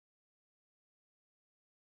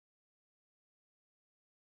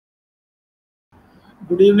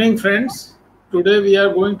Good evening, friends. Today we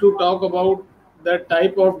are going to talk about the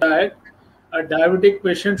type of diet a diabetic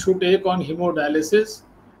patient should take on hemodialysis.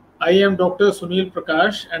 I am Dr. Sunil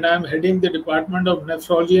Prakash and I am heading the Department of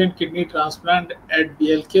Nephrology and Kidney Transplant at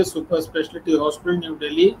DLK Super Specialty Hospital, New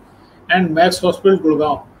Delhi and Max Hospital,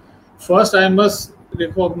 Gurgaon. First, I must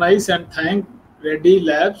recognize and thank Reddy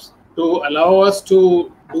Labs to allow us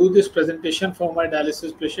to do this presentation for my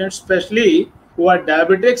dialysis patients, especially who are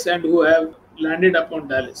diabetics and who have landed upon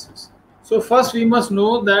dialysis. So first we must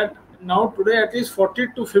know that now today at least 40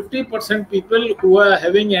 to 50% people who are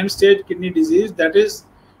having end-stage kidney disease, that is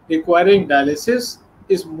requiring dialysis,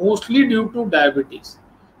 is mostly due to diabetes.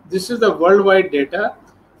 This is the worldwide data.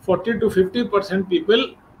 40 to 50%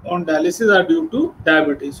 people on dialysis are due to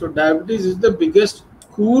diabetes. So diabetes is the biggest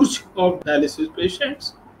scourge of dialysis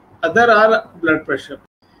patients. Other are blood pressure.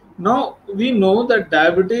 Now we know that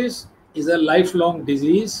diabetes is a lifelong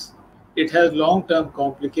disease. It has long-term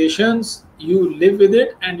complications. You live with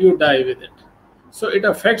it and you die with it. So it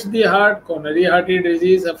affects the heart, coronary artery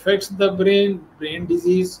disease, affects the brain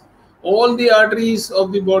disease, all the arteries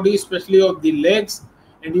of the body, especially of the legs,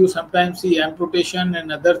 and you sometimes see amputation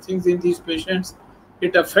and other things in these patients.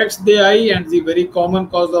 It affects the eye and the very common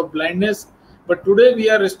cause of blindness. But today we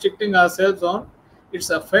are restricting ourselves on its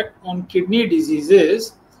effect on kidney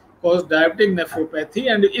diseases cause diabetic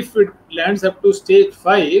nephropathy, and if it lands up to stage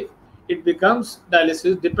 5, it becomes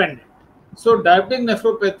dialysis dependent. So diabetic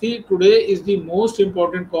nephropathy today is the most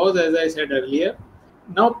important cause, as I said earlier.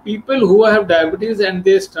 Now people who have diabetes and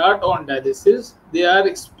they start on dialysis, they are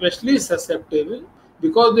especially susceptible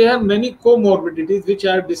because they have many comorbidities which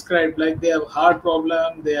are described, like they have heart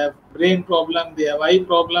problem, they have brain problem, they have eye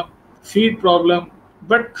problem, feet problem.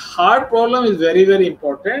 But heart problem is very, very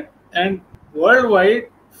important, and worldwide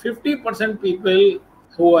 50% people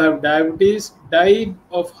who have diabetes die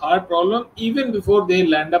of heart problem even before they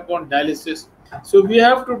land up on dialysis. So we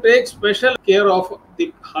have to take special care of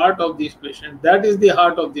the heart of these patients. That is the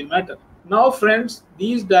heart of the matter. Now friends,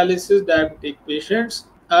 these dialysis diabetic patients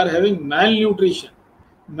are having malnutrition.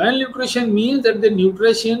 Malnutrition means that the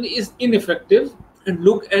nutrition is ineffective, and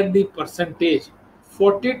look at the percentage.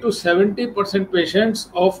 40 to 70% patients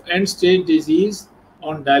of end-stage disease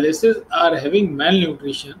on dialysis are having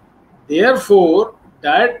malnutrition. Therefore,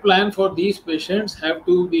 diet plan for these patients have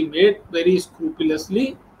to be made very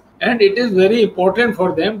scrupulously, and it is very important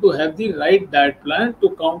for them to have the right diet plan to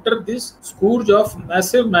counter this scourge of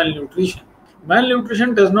massive malnutrition.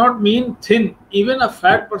 Malnutrition does not mean thin. Even a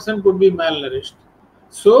fat person could be malnourished.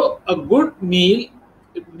 So a good meal,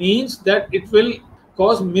 it means that it will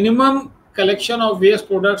cause minimum collection of waste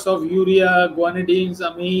products of urea, guanidines,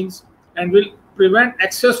 amines, and will prevent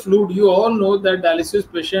excess fluid. You all know that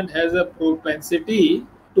dialysis patient has a propensity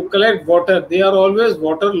to collect water. They are always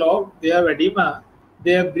waterlogged, they have edema,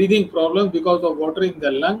 they have breathing problems because of water in the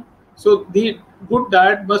lung. So the good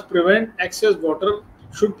diet must prevent excess water,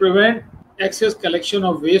 should prevent excess collection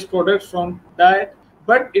of waste products from diet,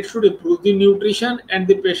 but it should improve the nutrition, and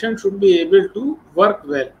the patient should be able to work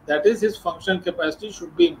well. That is, his functional capacity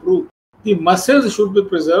should be improved. The muscles should be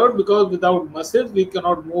preserved, because without muscles we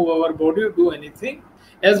cannot move our body or do anything.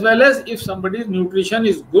 As well as, if somebody's nutrition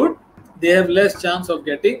is good, they have less chance of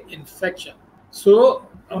getting infection. So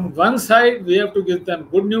on one side we have to give them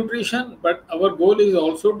good nutrition, but our goal is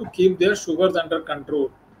also to keep their sugars under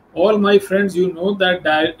control. All my friends, you know that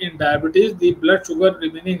in diabetes the blood sugar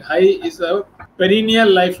remaining high is a perennial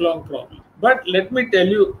lifelong problem. But let me tell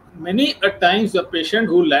you, many a times the patient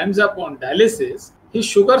who lands up on dialysis, his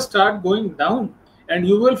sugar start going down, and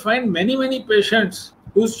you will find many patients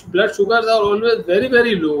whose blood sugars are always very,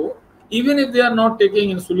 very low, even if they are not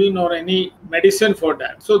taking insulin or any medicine for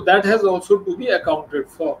that. So that has also to be accounted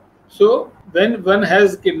for. So when one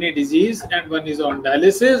has kidney disease and one is on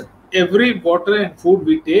dialysis, every water and food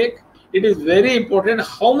we take, it is very important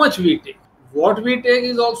how much we take. What we take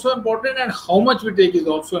is also important, and how much we take is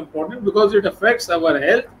also important, because it affects our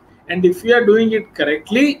health, and if we are doing it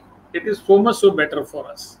correctly, it is so much so better for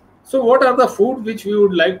us. So what are the food which we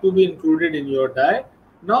would like to be included in your diet?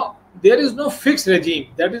 Now, there is no fixed regime.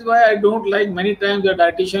 That is why I don't like many times the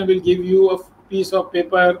dietitian will give you a piece of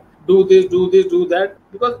paper, do this, do this, do that,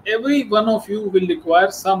 because every one of you will require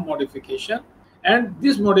some modification, and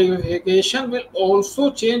this modification will also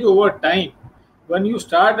change over time. When you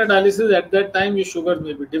start a dialysis, at that time your sugar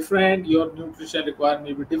may be different, your nutrition requirement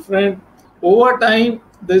may be different. Over time,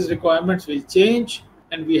 these requirements will change,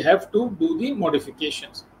 and we have to do the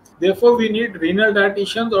modifications. Therefore, we need renal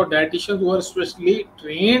dietitians or dietitians who are specially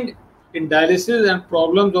trained in dialysis and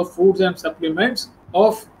problems of foods and supplements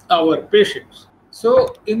of our patients.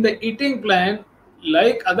 So in the eating plan,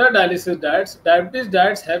 like other dialysis diets, diabetes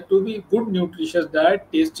diets have to be good nutritious diet,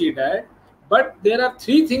 tasty diet. But there are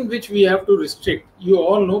three things which we have to restrict. You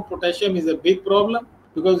all know potassium is a big problem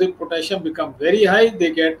because if potassium become very high,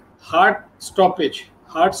 they get heart stoppage.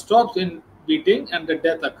 Heart stops in beating and the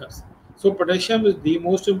death occurs. So potassium is the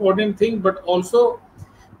most important thing, but also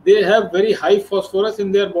they have very high phosphorus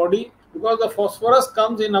in their body because the phosphorus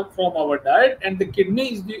comes in from our diet, and the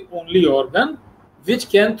kidney is the only organ which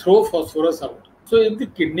can throw phosphorus out. So if the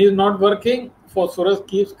kidney is not working, phosphorus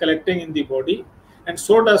keeps collecting in the body, and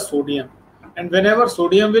so does sodium. And whenever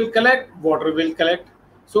sodium will collect, water will collect.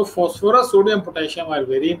 So phosphorus, sodium, potassium are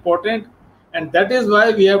very important, and that is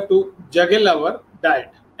why we have to juggle our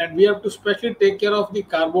diet, and we have to specially take care of the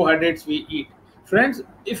carbohydrates we eat. Friends,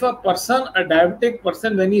 if a person, a diabetic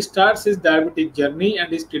person, when he starts his diabetic journey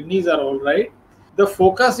and his kidneys are all right, the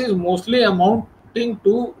focus is mostly amounting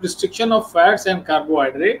to restriction of fats and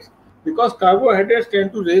carbohydrates because carbohydrates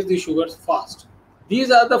tend to raise the sugars fast.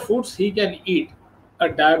 These are the foods he can eat. A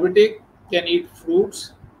diabetic can eat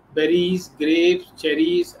fruits, berries, grapes,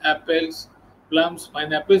 cherries, apples, plums,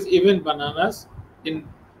 pineapples, even bananas in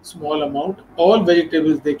small amount. All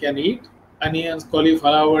vegetables they can eat. Onions,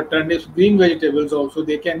 cauliflower, turnips, green vegetables also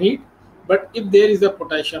they can eat. But if there is a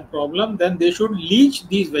potassium problem, then they should leach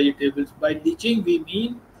these vegetables. By leaching, we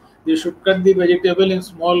mean they should cut the vegetable in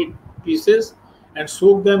small pieces and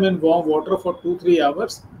soak them in warm water for 2-3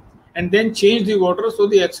 hours, and then change the water so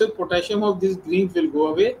the excess potassium of these greens will go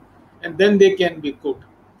away, and then they can be cooked.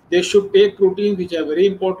 They should take proteins which are very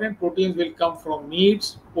important. Proteins will come from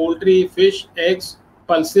meats, poultry, fish, eggs,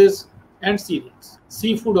 pulses, and cereals.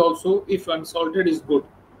 Seafood also, if unsalted, is good.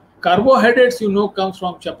 Carbohydrates, comes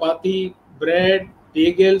from chapati, bread,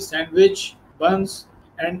 bagel, sandwich, buns,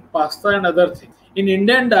 and pasta and other things. In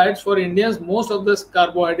Indian diets, for Indians, most of the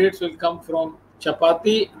carbohydrates will come from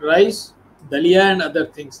chapati, rice, dalia, and other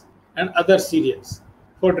things, and other cereals.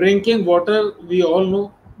 For drinking water, we all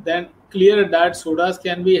know, then clear diet sodas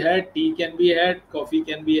can be had, tea can be had, coffee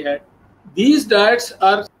can be had. These diets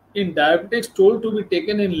are in diabetics told to be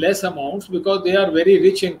taken in less amounts because they are very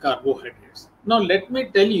rich in carbohydrates. Now let me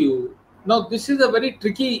tell you, now this is a very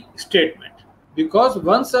tricky statement because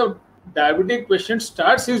once a diabetic patient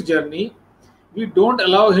starts his journey, we don't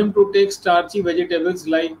allow him to take starchy vegetables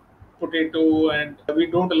like potato, and we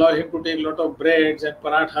don't allow him to take a lot of breads and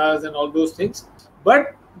parathas and all those things.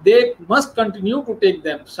 But they must continue to take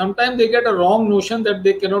them. Sometimes they get a wrong notion that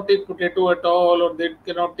they cannot take potato at all or they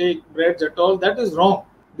cannot take breads at all. That is wrong.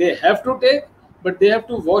 They have to take, but they have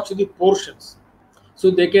to watch the portions. So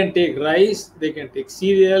they can take rice, they can take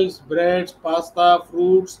cereals, breads, pasta,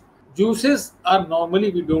 fruits. Juices are normally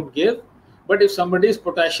we don't give. But if somebody's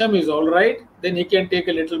potassium is all right, then he can take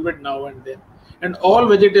a little bit now and then. And all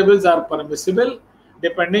vegetables are permissible.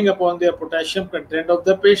 Depending upon their potassium content of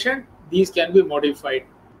the patient, these can be modified.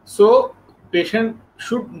 So patient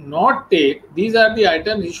should not take, these are the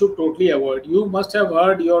items he should totally avoid. You must have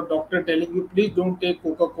heard your doctor telling you, please don't take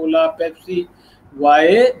Coca-Cola, Pepsi.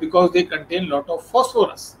 Why? Because they contain a lot of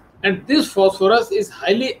phosphorus. And this phosphorus is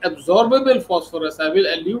highly absorbable phosphorus. I will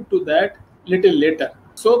allude to that little later.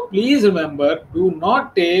 So please remember, do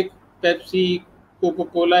not take Pepsi,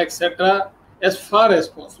 Coca-Cola, etc. as far as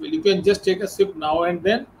possible. You can just take a sip now and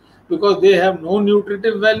then because they have no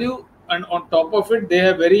nutritive value, and on top of it, they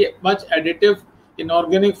have very much additive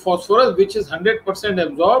inorganic phosphorus, which is 100%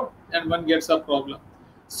 absorbed, and one gets a problem.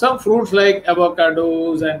 Some fruits like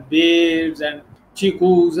avocados and dates and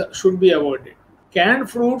chikus should be avoided. Canned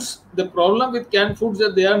fruits, the problem with canned foods is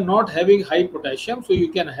that they are not having high potassium, so you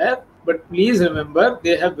can have, but please remember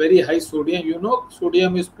they have very high sodium.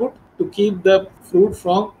 Sodium is put to keep the fruit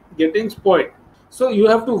from getting spoiled. So you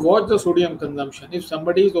have to watch the sodium consumption. If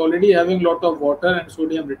somebody is already having a lot of water and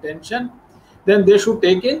sodium retention, then they should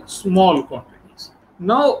take in small quantities.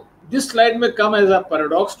 Now, this slide may come as a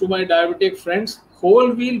paradox to my diabetic friends.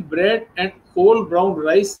 Whole wheat bread and whole brown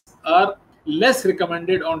rice are less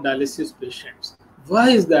recommended on dialysis patients. Why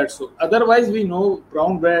is that so? Otherwise, we know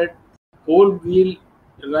brown bread, whole wheat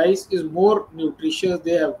rice is more nutritious.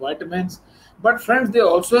 They have vitamins. But friends, they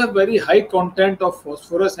also have very high content of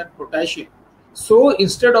phosphorus and potassium. So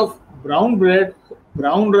instead of brown bread,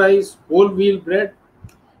 brown rice, whole wheat bread,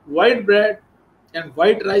 white bread and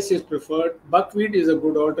white rice is preferred. Buckwheat is a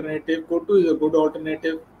good alternative. Kotu is a good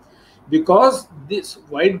alternative because this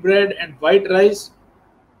white bread and white rice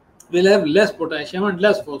will have less potassium and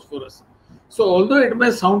less phosphorus. So although it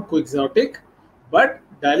may sound quixotic, but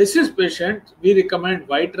dialysis patients, we recommend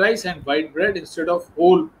white rice and white bread instead of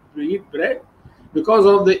whole wheat bread because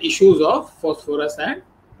of the issues of phosphorus and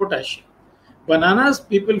potassium. Bananas,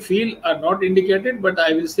 people feel, are not indicated, but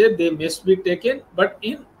I will say they must be taken, but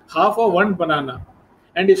in half of one banana.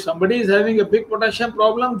 And if somebody is having a big potassium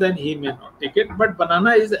problem, then he may not take it. But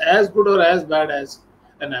banana is as good or as bad as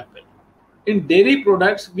an apple. In dairy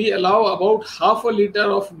products, we allow about half a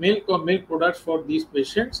liter of milk or milk products for these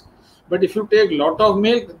patients. But if you take lot of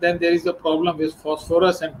milk, then there is a problem with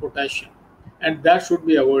phosphorus and potassium, and that should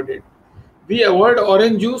be avoided. We avoid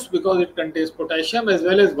orange juice because it contains potassium as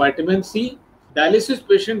well as vitamin C. Dialysis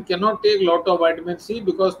patient cannot take lot of vitamin C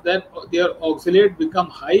because then their oxalate become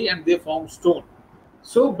high and they form stone.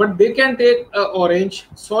 So, but they can take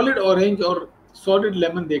solid orange or solid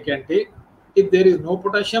lemon they can take. If there is no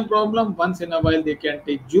potassium problem, once in a while they can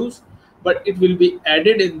take juice, but it will be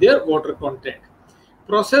added in their water content.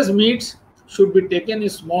 Processed meats should be taken in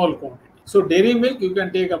small quantity. So dairy milk you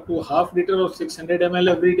can take up to half liter or 600 ml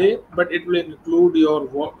every day, but it will include your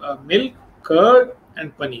milk, curd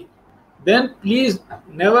and paneer. Then please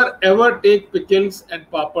never ever take pickles and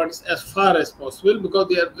papads as far as possible because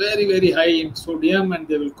they are very high in sodium and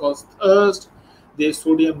they will cause thirst. There is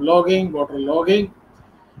sodium logging, water logging.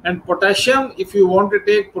 And potassium, if you want to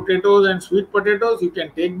take potatoes and sweet potatoes, you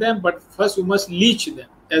can take them, but first you must leach them,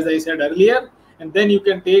 as I said earlier, and then you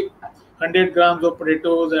can take 100 grams of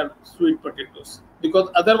potatoes and sweet potatoes. Because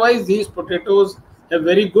otherwise, these potatoes have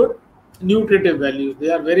very good nutritive values. They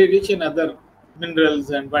are very rich in other minerals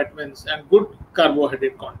and vitamins and good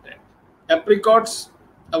carbohydrate content. Apricots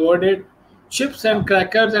avoided. Chips and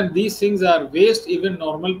crackers and these things are waste. Even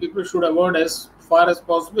normal people should avoid as far as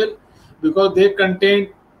possible because they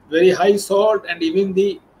contain very high salt, and even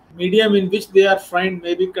the medium in which they are fried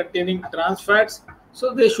may be containing trans fats,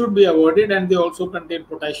 so they should be avoided, and they also contain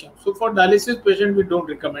potassium. So for dialysis patient we don't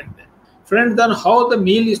recommend them. Friends, then how the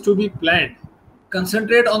meal is to be planned?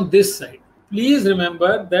 Concentrate on this side. Please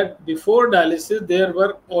remember that before dialysis there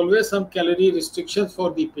were always some calorie restrictions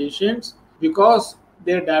for the patients because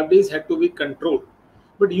their diabetes had to be controlled.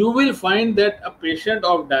 But you will find that a patient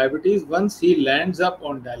of diabetes, once he lands up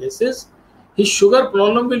on dialysis, his sugar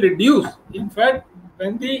problem will reduce. In fact,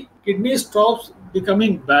 when the kidney stops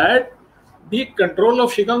becoming bad, the control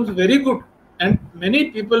of sugar becomes very good. And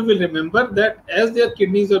many people will remember that as their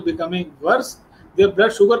kidneys are becoming worse, their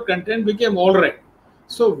blood sugar content became all right.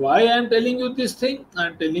 So why I am telling you this thing? I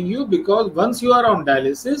am telling you because once you are on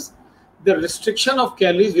dialysis, the restriction of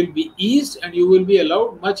calories will be eased and you will be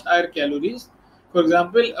allowed much higher calories. For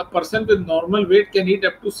example, a person with normal weight can eat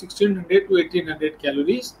up to 1600 to 1800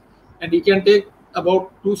 calories, and he can take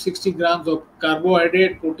about 260 grams of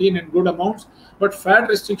carbohydrate, protein in good amounts, but fat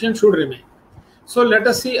restriction should remain. So let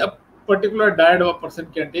us see a particular diet a person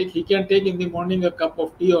can take. He can take in the morning a cup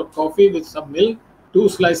of tea or coffee with some milk, 2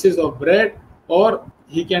 slices of bread, or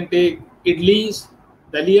he can take idlis,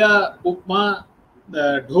 dalia, upma,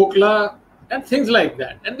 dhokla, and things like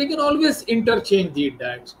that. And we can always interchange these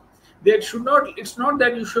diets. It's not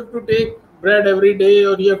that you should to take bread every day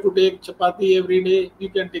or you have to take chapati every day. You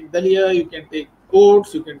can take dalia, you can take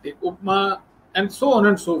oats, you can take upma, and so on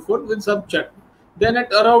and so forth with some chutney. Then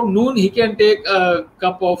at around noon, he can take a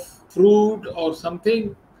cup of fruit or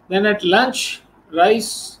something. Then at lunch,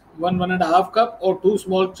 rice, 1.5 cup or 2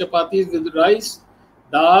 small chapatis with rice,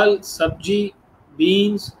 dal, sabji,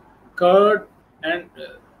 beans, curd, and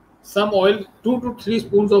some oil. 2 to 3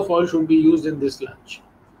 spoons of oil should be used in this lunch.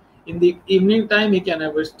 In the evening time, he can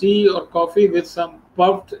have a tea or coffee with some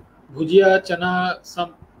puffed bhujia, chana,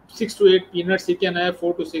 some 6 to 8 peanuts he can have,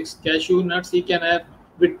 4 to 6 cashew nuts he can have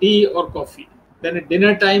with tea or coffee. Then at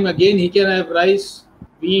dinner time, again, he can have rice,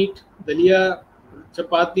 wheat, dalia,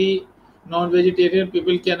 chapati. Non-vegetarian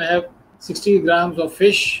people can have 60 grams of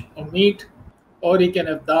fish or meat, or he can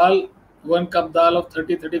have dal, 1 cup dal of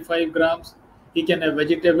 30-35 grams. He can have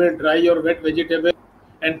vegetable, dry or wet vegetable,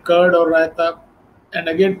 and curd or raita. And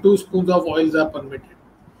again, 2 spoons of oils are permitted.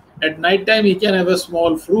 At night time, he can have a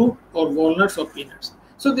small fruit or walnuts or peanuts.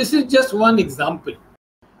 So this is just one example.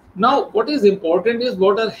 Now, what is important is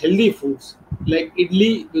what are healthy foods like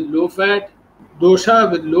idli with low fat, dosha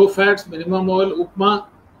with low fats, minimum oil, upma.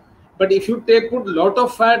 But if you put lot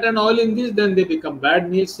of fat and oil in this, then they become bad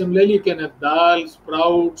meals. Similarly, you can have dal,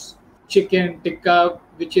 sprouts, chicken, tikka,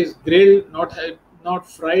 which is grilled, not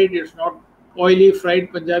fried. It's not oily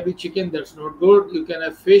fried Punjabi chicken. That's not good. You can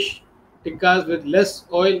have fish, tikkas with less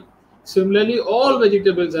oil. Similarly, all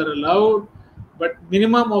vegetables are allowed, but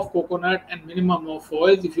minimum of coconut and minimum of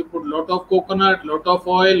oils. If you put lot of coconut, lot of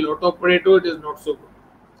oil, lot of potato, it is not so good.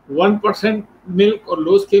 1% milk or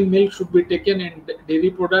low skim milk should be taken in dairy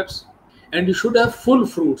products, and you should have full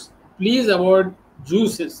fruits. Please avoid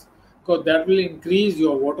juices because that will increase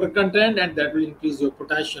your water content and that will increase your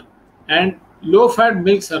potassium. And low fat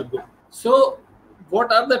milks are good. So,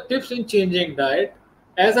 what are the tips in changing diet?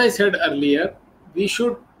 As I said earlier, we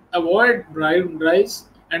should avoid brown rice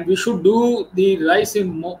and we should do the rice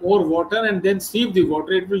in more water and then sieve the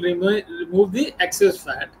water. It will remove the excess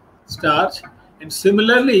fat, starch. And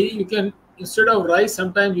similarly, you can, instead of rice,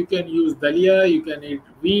 sometimes you can use dalia, you can eat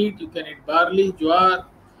wheat, you can eat barley, jowar,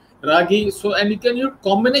 ragi. So, and you can use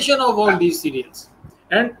combination of all these cereals.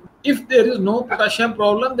 And if there is no potassium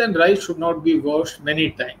problem, then rice should not be washed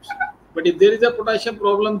many times. But if there is a potassium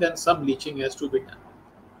problem, then some leaching has to be done.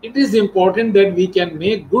 It is important that we can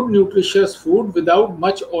make good nutritious food without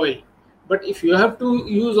much oil. But if you have to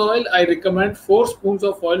use oil, I recommend 4 spoons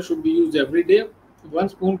of oil should be used every day. 1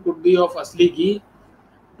 spoon could be of asli ghee,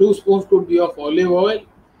 2 spoons could be of olive oil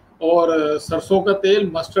or sarson ka tel,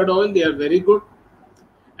 mustard oil. They are very good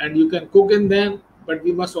and you can cook in them. But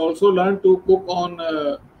we must also learn to cook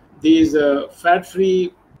on these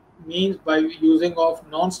fat-free means by using of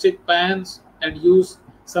non-stick pans and use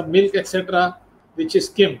some milk, etc., which is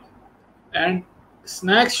skimmed. And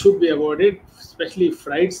snacks should be avoided, especially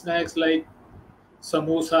fried snacks like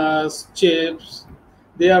samosas, chips.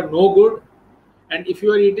 They are no good. And if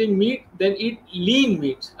you are eating meat, then eat lean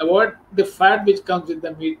meats. Avoid the fat which comes with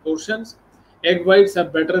the meat portions. Egg whites are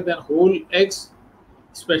better than whole eggs,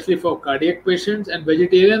 especially for cardiac patients. And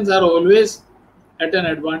vegetarians are always at an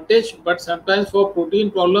advantage, but sometimes for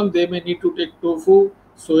protein problem they may need to take tofu,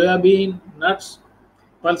 soya bean, nuts,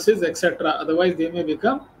 pulses, etc. Otherwise they may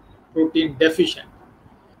become protein deficient.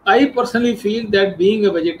 I personally feel that being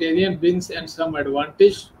a vegetarian brings in some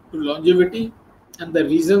advantage to longevity, and the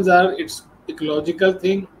reasons are its ecological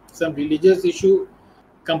thing, some religious issue,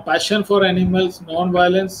 compassion for animals,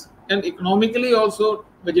 non-violence, and economically also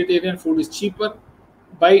vegetarian food is cheaper.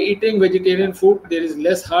 By eating vegetarian food, there is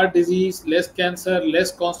less heart disease, less cancer,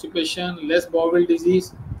 less constipation, less bowel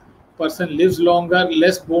disease. Person lives longer,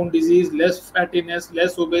 less bone disease, less fattiness,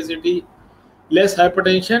 less obesity, less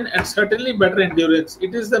hypertension, and certainly better endurance.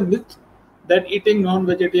 It is the myth that eating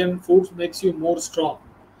non-vegetarian foods makes you more strong.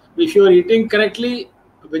 If you are eating correctly,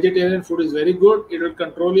 vegetarian food is very good. It will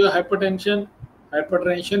control your hypertension.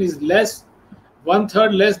 Hypertension is less, one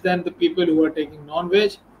third less than the people who are taking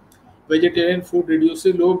non-veg. Vegetarian food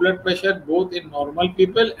reduces low blood pressure both in normal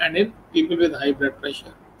people and in people with high blood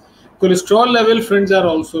pressure. Cholesterol level, friends, are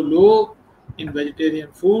also low in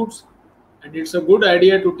vegetarian foods, and it's a good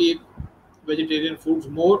idea to take vegetarian foods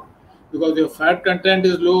more because your fat content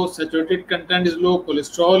is low, saturated content is low,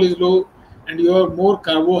 cholesterol is low, and you have more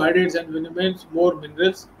carbohydrates and vitamins, more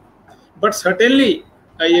minerals. But certainly,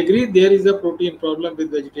 I agree there is a protein problem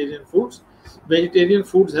with vegetarian foods. Vegetarian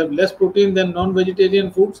foods have less protein than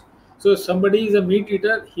non-vegetarian foods. So if somebody is a meat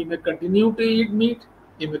eater, he may continue to eat meat,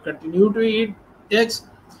 he may continue to eat eggs,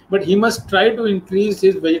 but he must try to increase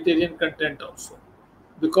his vegetarian content also.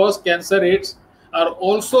 Because cancer rates are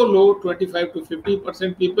also low, 25 to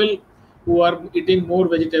 50% people who are eating more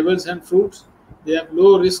vegetables and fruits, they have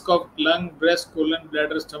low risk of lung, breast, colon,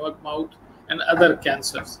 bladder, stomach, mouth, and other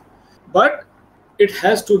cancers. But it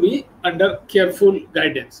has to be under careful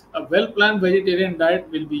guidance. A well-planned vegetarian diet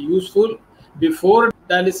will be useful before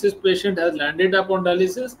dialysis patient has landed upon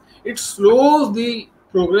dialysis. It slows the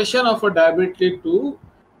progression of a diabetic to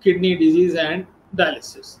kidney disease and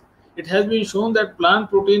dialysis. It has been shown that plant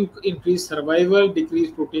protein increase survival,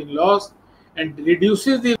 decrease protein loss, and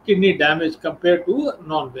reduces the kidney damage compared to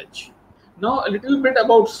non-veg. Now, a little bit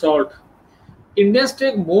about salt. Indians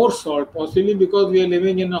take more salt, possibly because we are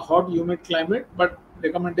living in a hot, humid climate. But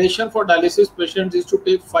recommendation for dialysis patients is to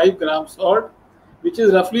take 5 grams salt, which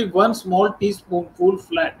is roughly 1 small teaspoonful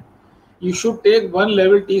flat. You should take 1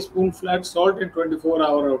 level teaspoon flat salt in 24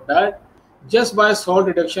 hours of diet. Just by salt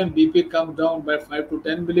reduction, BP comes down by 5 to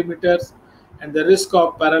 10 millimeters, and the risk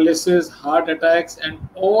of paralysis, heart attacks, and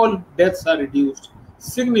all deaths are reduced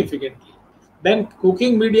significantly. Then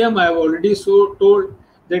cooking medium, I have already told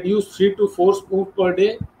that use 3 to 4 spoons per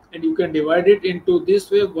day, and you can divide it into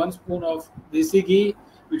this way: 1 spoon of desi ghee,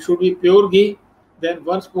 which should be pure ghee, then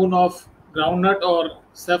 1 spoon of groundnut or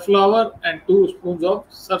safflower, and 2 spoons of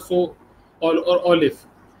sarso oil or olive.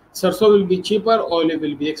 Sarso will be cheaper, olive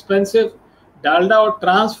will be expensive. Dalda or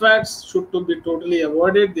trans fats should to be totally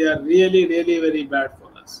avoided. They are really, really very bad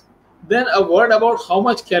for us. Then a word about how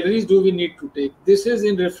much calories do we need to take. This is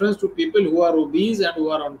in reference to people who are obese and who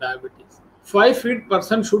are on diabetes. 5 feet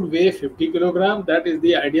person should weigh 50 kilogram. That is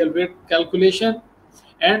the ideal weight calculation.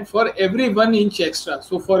 And for every 1 inch extra,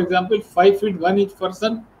 so for example, 5 feet 1 inch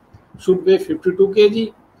person should weigh 52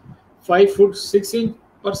 kg. 5 foot 6 inch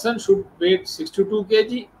person should weigh 62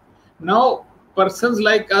 kg. Now, persons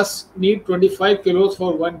like us need 25 kilos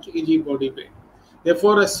for 1 kg body weight.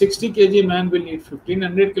 Therefore, a 60 kg man will need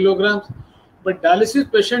 1500 kilograms. But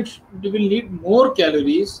dialysis patients will need more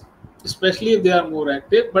calories, especially if they are more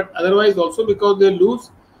active, but otherwise also because they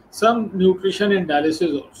lose some nutrition in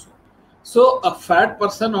dialysis also. So a fat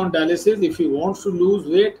person on dialysis, if he wants to lose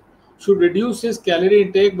weight, should reduce his calorie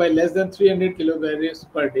intake by less than 300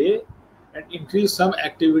 kilocalories per day and increase some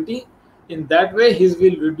activity. In that way, he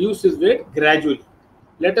will reduce his weight gradually.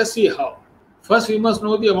 Let us see how. First, we must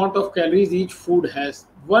know the amount of calories each food has.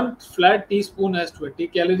 One flat teaspoon has 20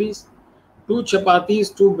 calories. Two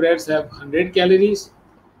chapatis, two breads have 100 calories.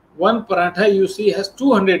 One paratha you see has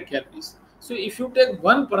 200 calories. So if you take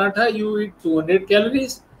one paratha, you eat 200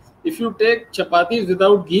 calories. If you take chapatis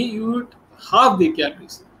without ghee, you eat half the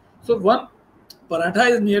calories. So one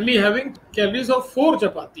paratha is nearly having calories of 4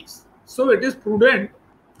 chapatis. So it is prudent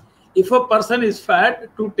if a person is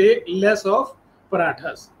fat to take less of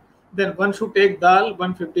parathas. Then one should take dal,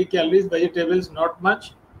 150 calories, vegetables not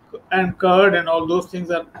much, and curd and all those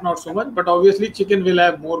things are not so much. But obviously chicken will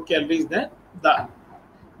have more calories than dal.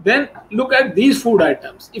 Then look at these food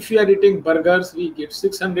items. If you are eating burgers, we get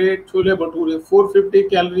 600, chole bhature 450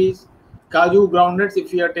 calories, kaju groundnuts.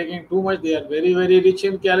 If you are taking too much, they are very rich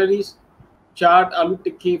in calories. Chaat, aloo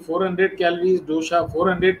tikki 400 calories, dosha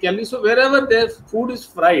 400 calories. So wherever their food is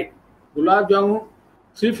fried, gulab jamun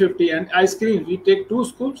 350 and ice cream, we take 2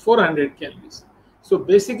 scoops 400 calories. So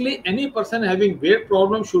basically, any person having weight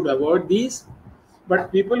problem should avoid these.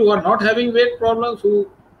 But people who are not having weight problems, who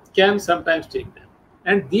can sometimes take them.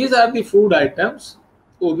 And these are the food items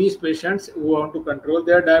obese patients who want to control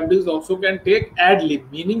their diabetes also can take ad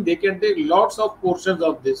lib, meaning they can take lots of portions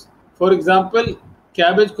of this. For example,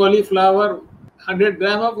 cabbage cauliflower, 100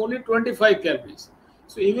 gram of only 25 calories.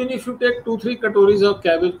 So even if you take 2-3 katoris of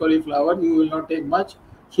cabbage cauliflower, you will not take much.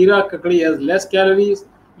 Khira kakdi has less calories.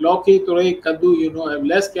 Lauki, turei, kaddu, have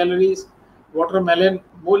less calories. Watermelon,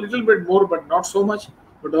 little bit more, but not so much.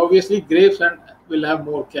 But obviously grapes and will have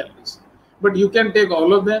more calories. But you can take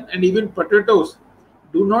all of them, and even potatoes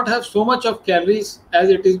do not have so much of calories as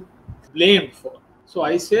it is blamed for. So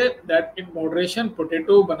I say that in moderation,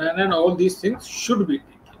 potato, banana and all these things should be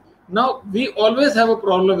taken. Now, we always have a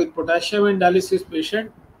problem with potassium in dialysis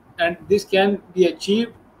patient, and this can be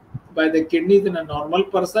achieved by the kidneys in a normal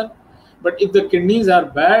person. But if the kidneys are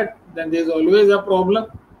bad, then there is always a problem,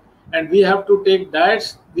 and we have to take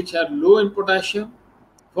diets which are low in potassium.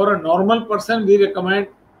 For a normal person, we recommend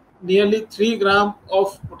nearly 3 grams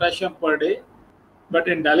of potassium per day, but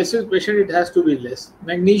in dialysis patient it has to be less.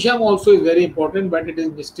 Magnesium also is very important, but it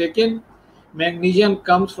is mistaken. Magnesium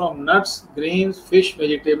comes from nuts, grains, fish,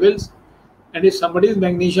 vegetables, and if somebody's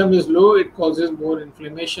magnesium is low, it causes more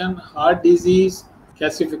inflammation, heart disease,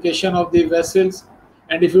 calcification of the vessels.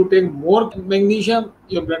 And if you take more magnesium,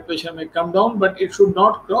 your blood pressure may come down, but it should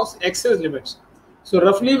not cross excess limits. So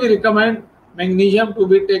roughly we recommend magnesium to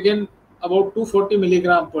be taken about 240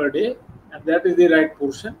 milligram per day, and that is the right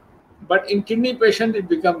portion. But in kidney patient, it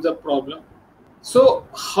becomes a problem. So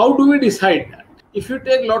how do we decide that? If you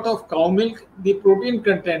take a lot of cow milk, the protein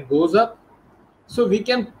content goes up. So we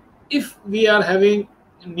can, if we are having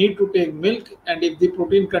need to take milk, and if the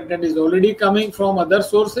protein content is already coming from other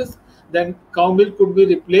sources, then cow milk could be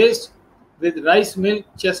replaced with rice milk,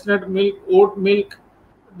 chestnut milk, oat milk,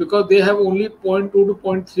 because they have only 0.2 to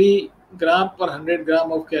 0.3 gram per 100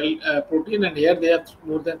 gram of protein, and here they have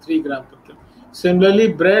more than 3 gram per kilo.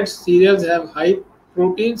 Similarly, breads, cereals have high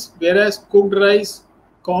proteins, whereas cooked rice,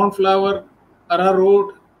 corn flour,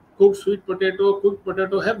 arrowroot, cooked sweet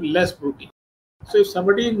potato have less protein. So if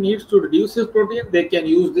somebody needs to reduce his protein, they can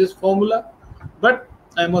use this formula. But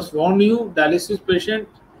I must warn you, dialysis patient,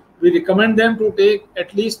 we recommend them to take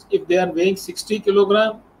at least, if they are weighing 60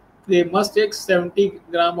 kilogram, they must take 70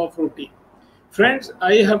 gram of protein. Friends,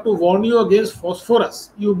 I have to warn you against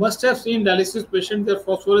phosphorus. You must have seen dialysis patients, their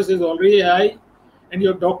phosphorus is already high, and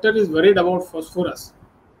your doctor is worried about phosphorus.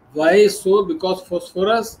 Why so? Because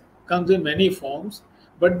phosphorus comes in many forms,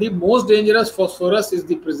 but the most dangerous phosphorus is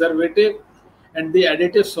the preservative and the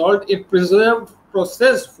additive salt in preserved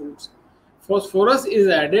processed foods. Phosphorus is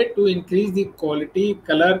added to increase the quality,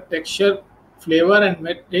 color, texture, flavor, and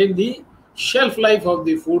maintain the shelf life of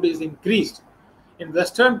the food is increased. In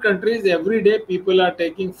Western countries, every day people are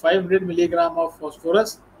taking 500 milligram of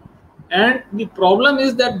phosphorus, and the problem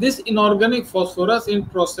is that this inorganic phosphorus in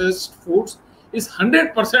processed foods is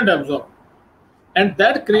 100% absorbed, and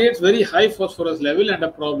that creates very high phosphorus level and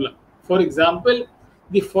a problem. For example,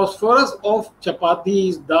 the phosphorus of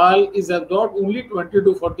chapatis, dal is absorbed only 20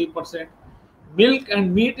 to 40%. Milk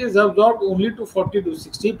and meat is absorbed only to 40 to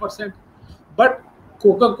 60%. But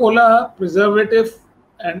Coca-Cola, preservative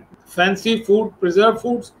and fancy food, preserved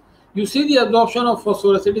foods, You see the absorption of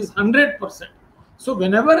phosphorus, it is 100%. So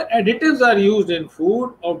whenever additives are used in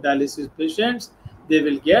food of dialysis patients, they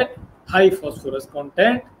will get high phosphorus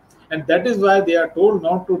content, and that is why they are told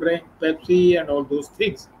not to drink Pepsi and all those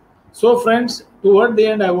things. So friends, toward the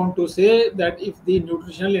end I want to say that if the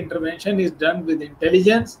nutritional intervention is done with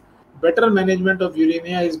intelligence, better management of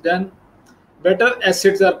uremia is done, better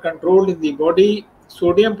acids are controlled in the body,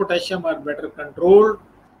 sodium, potassium are better controlled,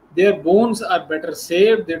 their bones are better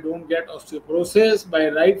saved, they don't get osteoporosis by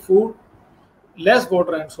right food, less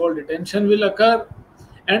water and salt retention will occur.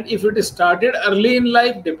 And if it is started early in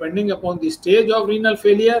life, depending upon the stage of renal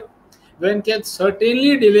failure, one can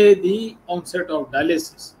certainly delay the onset of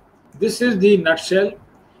dialysis. This is the nutshell.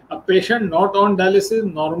 A patient not on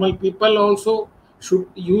dialysis, normal people also should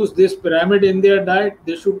use this pyramid in their diet.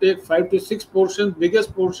 They should take 5 to 6 portions.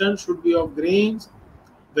 Biggest portion should be of grains,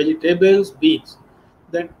 vegetables, beans.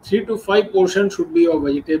 Then 3 to 5 portions should be of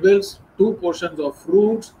vegetables, 2 portions of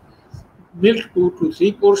fruits, milk 2 to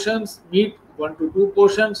 3 portions, meat 1 to 2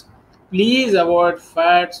 portions. Please avoid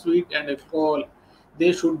fat, sweet and alcohol.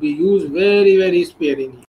 They should be used very, very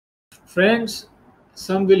sparingly. Friends,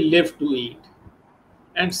 some will live to eat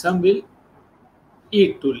and some will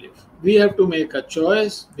eat to live. We have to make a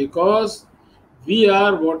choice because we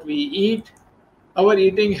are what we eat. Our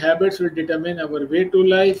eating habits will determine our way to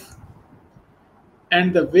life,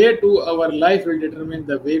 and the way to our life will determine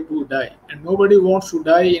the way to die. And nobody wants to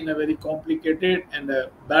die in a very complicated and a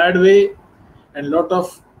bad way, and lot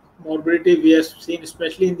of morbidity we have seen,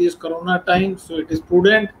 especially in these corona times. So it is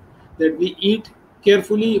prudent that we eat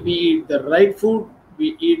carefully, we eat the right food,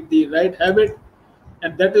 we eat the right habit,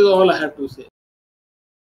 and that is all I have to say.